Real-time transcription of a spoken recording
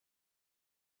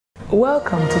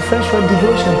Welcome to Freshword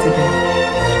Devotion today.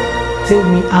 Till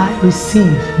me I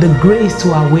receive the grace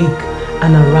to awake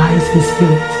and arise in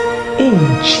spirit. In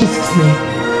Jesus' name,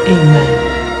 amen.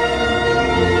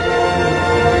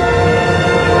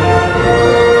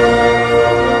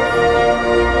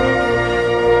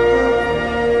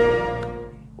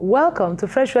 Welcome to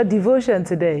Freshword Devotion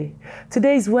today.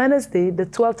 Today is Wednesday, the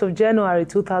 12th of January,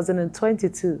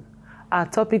 2022. Our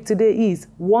topic today is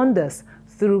Wonders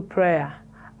Through Prayer.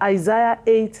 Isaiah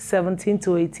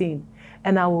 8:17-18.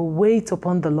 And I will wait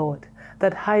upon the Lord,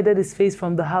 that hideth his face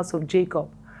from the house of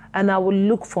Jacob, and I will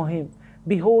look for him.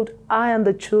 Behold, I and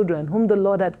the children whom the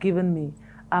Lord hath given me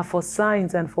are for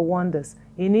signs and for wonders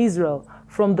in Israel,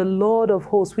 from the Lord of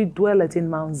hosts which dwelleth in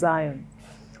Mount Zion.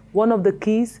 One of the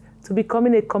keys to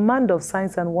becoming a commander of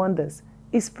signs and wonders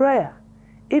is prayer.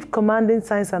 If commanding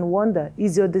signs and wonder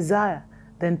is your desire,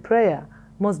 then prayer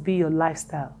must be your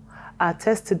lifestyle. Our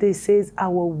text today says, I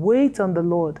will wait on the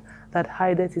Lord that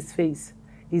hideth his face.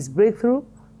 Is breakthrough,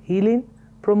 healing,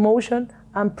 promotion,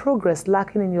 and progress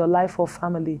lacking in your life or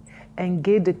family?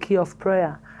 Engage the key of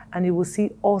prayer, and you will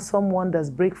see awesome wonders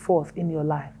break forth in your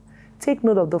life. Take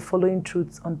note of the following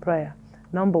truths on prayer.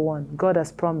 Number 1, God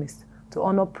has promised to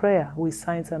honor prayer with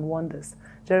signs and wonders.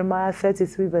 Jeremiah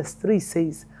 33 verse 3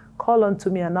 says, Call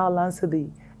unto me, and I'll answer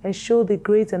thee, and show thee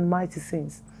great and mighty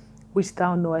things, which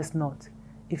thou knowest not.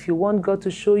 If you want God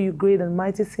to show you great and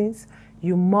mighty things,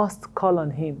 you must call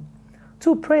on him.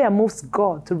 2, prayer moves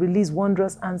God to release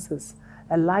wondrous answers.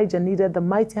 Elijah needed the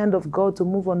mighty hand of God to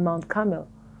move on Mount Carmel,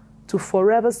 to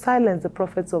forever silence the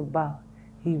prophets of Baal.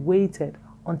 He waited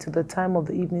until the time of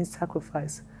the evening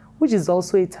sacrifice, which is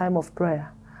also a time of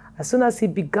prayer. As soon as he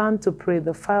began to pray,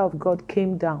 the fire of God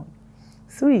came down.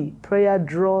 3, prayer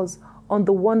draws on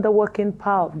the wonder-working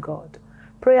power of God.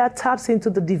 Prayer taps into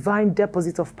the divine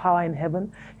deposit of power in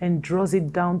heaven and draws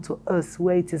it down to earth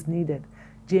where it is needed.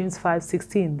 James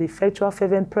 5:16, the effectual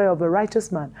fervent prayer of a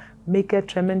righteous man maketh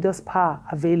tremendous power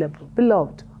available.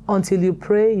 Beloved, until you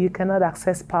pray, you cannot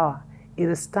access power. It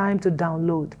is time to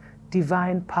download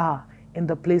divine power in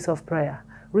the place of prayer.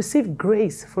 Receive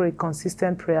grace for a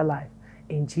consistent prayer life.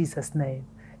 In Jesus' name,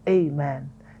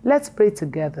 amen. Let's pray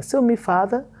together. So, me,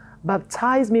 Father,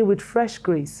 baptize me with fresh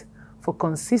grace for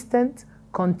consistent,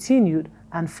 continued,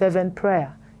 and fervent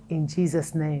prayer. In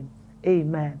Jesus' name,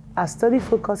 amen. Our study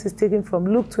focus is taken from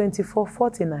Luke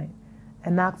 24:49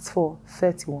 and Acts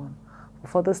 4:31. For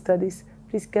further studies,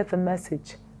 please get the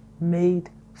message, Made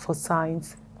for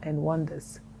Signs and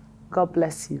Wonders. God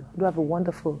bless you. Do have a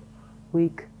wonderful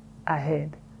week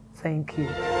ahead. Thank you.